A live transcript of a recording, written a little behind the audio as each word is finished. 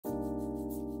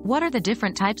What are the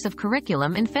different types of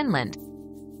curriculum in Finland?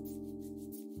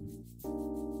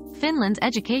 Finland's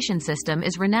education system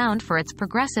is renowned for its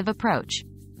progressive approach.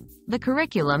 The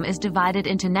curriculum is divided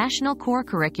into national core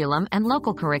curriculum and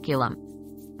local curriculum.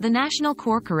 The national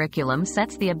core curriculum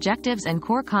sets the objectives and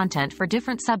core content for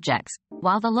different subjects,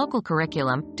 while the local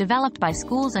curriculum, developed by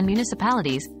schools and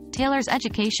municipalities, tailors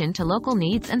education to local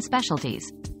needs and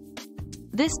specialties.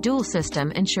 This dual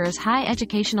system ensures high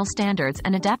educational standards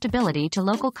and adaptability to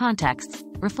local contexts,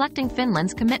 reflecting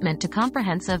Finland's commitment to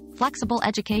comprehensive, flexible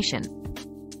education.